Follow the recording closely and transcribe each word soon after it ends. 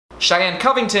Cheyenne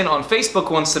Covington on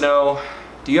Facebook wants to know,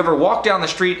 do you ever walk down the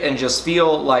street and just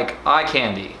feel like eye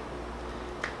candy?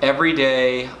 Every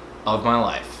day of my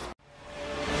life.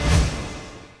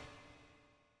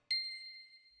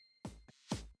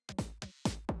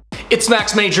 It's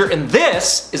Max Major and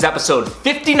this is episode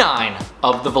 59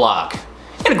 of the vlog.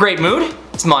 In a great mood,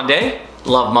 it's Monday.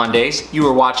 Love Mondays. You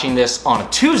are watching this on a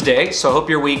Tuesday, so I hope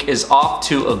your week is off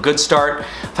to a good start.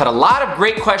 I've had a lot of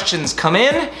great questions come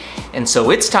in, and so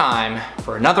it's time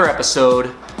for another episode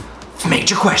of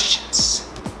Major Questions.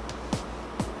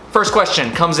 First question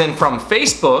comes in from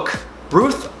Facebook.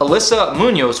 Ruth Alyssa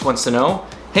Munoz wants to know,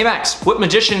 hey Max, what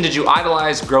magician did you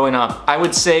idolize growing up? I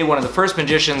would say one of the first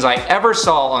magicians I ever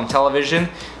saw on television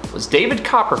was David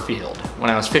Copperfield. When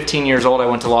I was 15 years old, I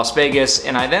went to Las Vegas,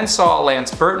 and I then saw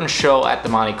Lance Burton's show at the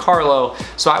Monte Carlo,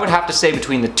 so I would have to say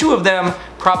between the two of them,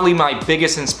 probably my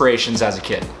biggest inspirations as a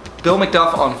kid. Bill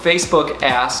McDuff on Facebook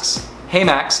asks, hey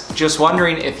Max, just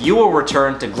wondering if you will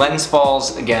return to Glens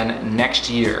Falls again next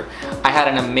year. I had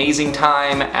an amazing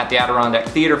time at the Adirondack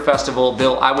Theater Festival.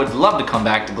 Bill, I would love to come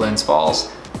back to Glens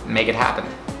Falls. Make it happen.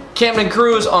 Camden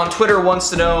Cruz on Twitter wants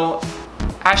to know,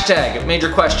 hashtag Major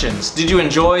Questions. Did you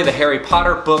enjoy the Harry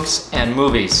Potter books and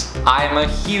movies? I am a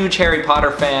huge Harry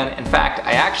Potter fan. In fact,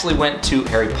 I actually went to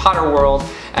Harry Potter World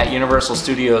at Universal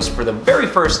Studios for the very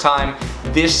first time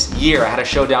this year. I had a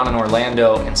show down in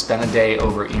Orlando and spent a day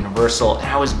over at Universal, and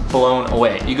I was blown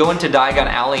away. You go into Diagon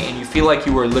Alley and you feel like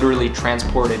you were literally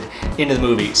transported into the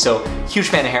movie. So, huge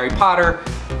fan of Harry Potter.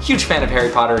 Huge fan of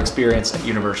Harry Potter experience at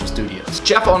Universal Studios.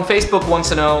 Jeff on Facebook wants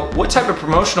to know, what type of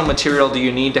promotional material do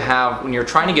you need to have when you're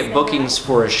trying to get bookings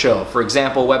for a show? For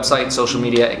example, website, social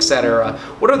media, etc.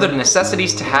 What are the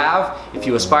necessities to have if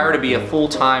you aspire to be a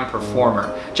full-time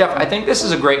performer? Jeff, I think this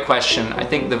is a great question. I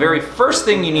think the very first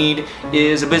thing you need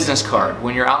is a business card.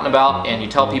 When you're out and about and you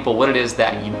tell people what it is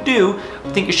that you do,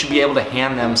 I think you should be able to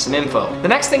hand them some info. The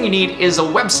next thing you need is a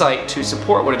website to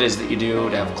support what it is that you do,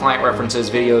 to have client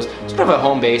references, videos, sort of a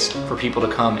home base for people to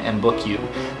come and book you.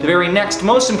 The very next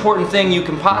most important thing you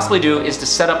can possibly do is to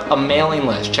set up a mailing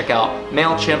list. Check out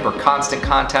MailChimp or Constant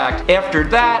Contact. After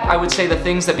that, I would say the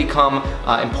things that become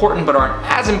important but aren't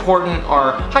as important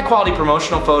are high quality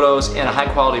promotional photos and a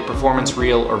high quality performance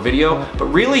reel or video. But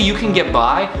really you can get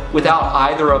by without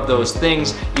either of those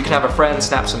things. You can have a friend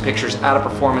snap some pictures at a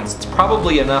performance. It's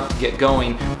probably enough to get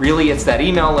going. Really, it's that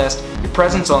email list, your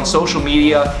presence on social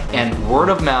media, and word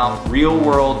of mouth, real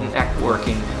world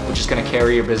networking, which is going to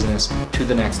carry your business to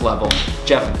the next level.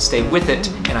 Jeff, stay with it,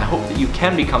 and I hope that you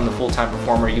can become the full-time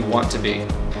performer you want to be.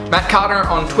 Matt Connor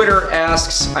on Twitter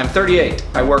asks, I'm 38.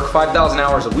 I work 5,000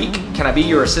 hours a week. Can I be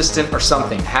your assistant or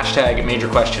something? Hashtag Major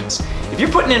Questions. If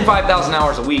you're putting in 5,000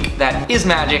 hours a week, that is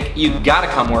magic. You gotta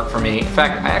come work for me. In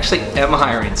fact, I actually am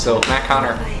hiring, so Matt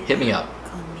Connor, hit me up.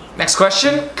 Next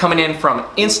question, coming in from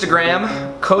Instagram,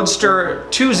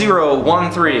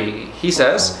 Codester2013. He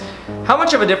says, how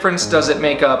much of a difference does it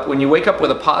make up when you wake up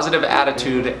with a positive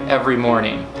attitude every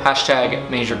morning? Hashtag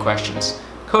Major Questions.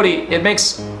 Cody, it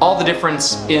makes all the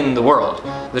difference in the world.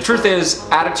 The truth is,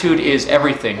 attitude is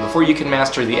everything. Before you can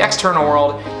master the external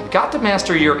world, you've got to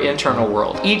master your internal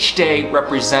world. Each day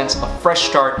represents a fresh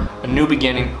start, a new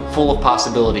beginning, full of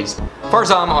possibilities.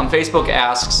 Farzam on Facebook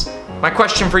asks, my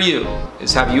question for you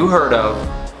is, have you heard of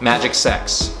magic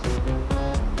sex?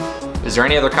 Is there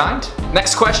any other kind?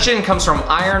 Next question comes from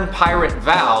Iron Pirate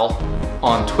Val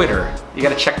on Twitter. You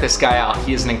gotta check this guy out.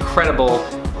 He is an incredible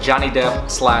Johnny Depp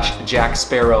 / Jack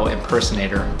Sparrow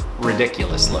impersonator.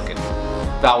 Ridiculous looking.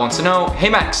 Val wants to know, hey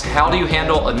Max, how do you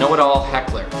handle a know-it-all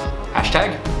heckler?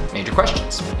 Hashtag Major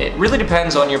Questions. It really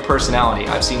depends on your personality.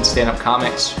 I've seen stand-up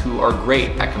comics who are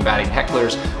great at combating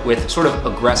hecklers with sort of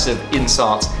aggressive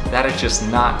insults. That is just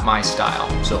not my style.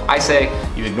 So I say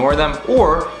you ignore them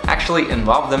or actually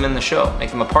involve them in the show.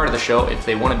 Make them a part of the show if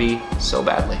they want to be so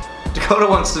badly. Dakota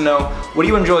wants to know, what do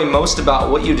you enjoy most about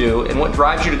what you do and what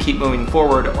drives you to keep moving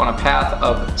forward on a path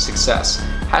of success?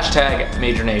 Hashtag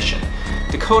Major Nation.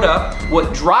 Dakota,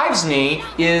 what drives me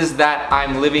is that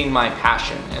I'm living my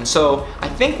passion. And so I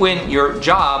think when your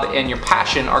job and your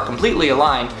passion are completely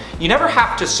aligned, you never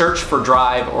have to search for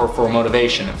drive or for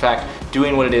motivation. In fact,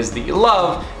 doing what it is that you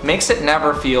love makes it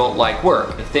never feel like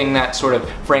work. The thing that sort of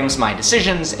frames my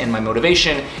decisions and my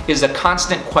motivation is a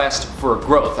constant quest for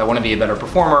growth. I want to be a better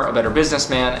performer, a better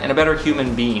businessman, and a better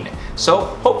human being. So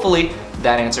hopefully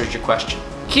that answers your question.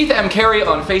 Keith M. Carey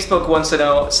on Facebook wants to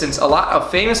know, since a lot of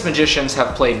famous magicians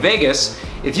have played Vegas,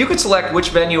 if you could select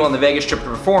which venue on the Vegas Strip to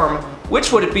perform,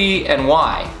 which would it be and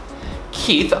why?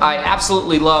 Keith, I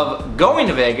absolutely love going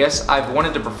to Vegas. I've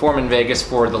wanted to perform in Vegas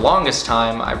for the longest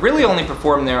time. I really only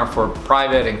perform there for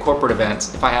private and corporate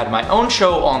events. If I had my own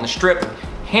show on the Strip,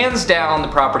 hands down, the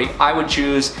property I would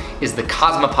choose is the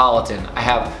Cosmopolitan. I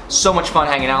have so much fun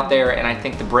hanging out there, and I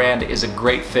think the brand is a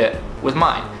great fit with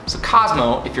mine. So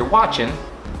Cosmo, if you're watching,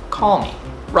 call me.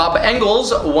 Rob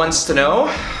Engels wants to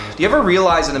know, do you ever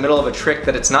realize in the middle of a trick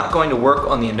that it's not going to work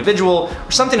on the individual,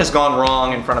 or something has gone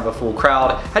wrong in front of a full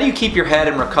crowd? How do you keep your head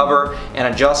and recover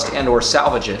and adjust and or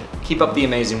salvage it? Keep up the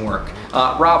amazing work.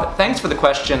 Rob, thanks for the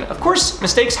question. Of course,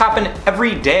 mistakes happen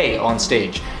every day on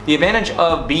stage. The advantage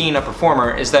of being a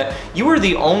performer is that you are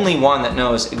the only one that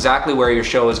knows exactly where your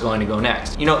show is going to go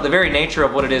next. You know, the very nature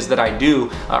of what it is that I do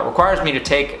requires me to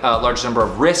take a large number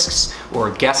of risks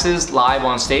or guesses live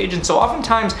on stage, and so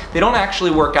oftentimes they don't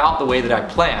actually work out the way that I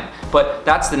plan. But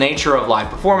that's the nature of live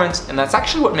performance, and that's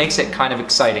actually what makes it kind of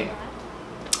exciting.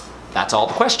 That's all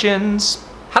the questions.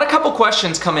 Had a couple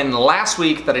questions come in last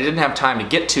week that I didn't have time to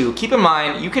get to. Keep in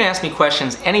mind, you can ask me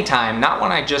questions anytime, not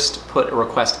when I just put a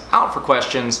request out for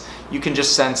questions. You can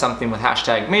just send something with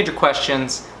hashtag major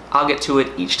questions. I'll get to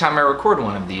it each time I record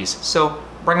one of these, so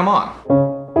bring them on.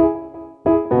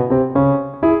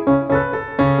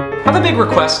 I have a big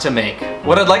request to make.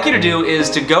 What I'd like you to do is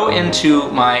to go into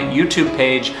my YouTube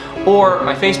page or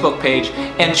my Facebook page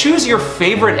and choose your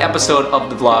favorite episode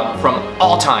of the vlog from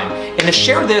all time, and to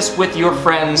share this with your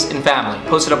friends and family.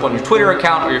 Post it up on your Twitter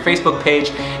account or your Facebook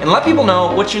page and let people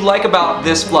know what you like about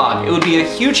this vlog. It would be a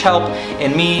huge help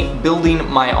in me building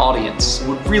my audience.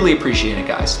 Would really appreciate it,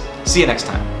 guys. See you next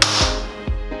time.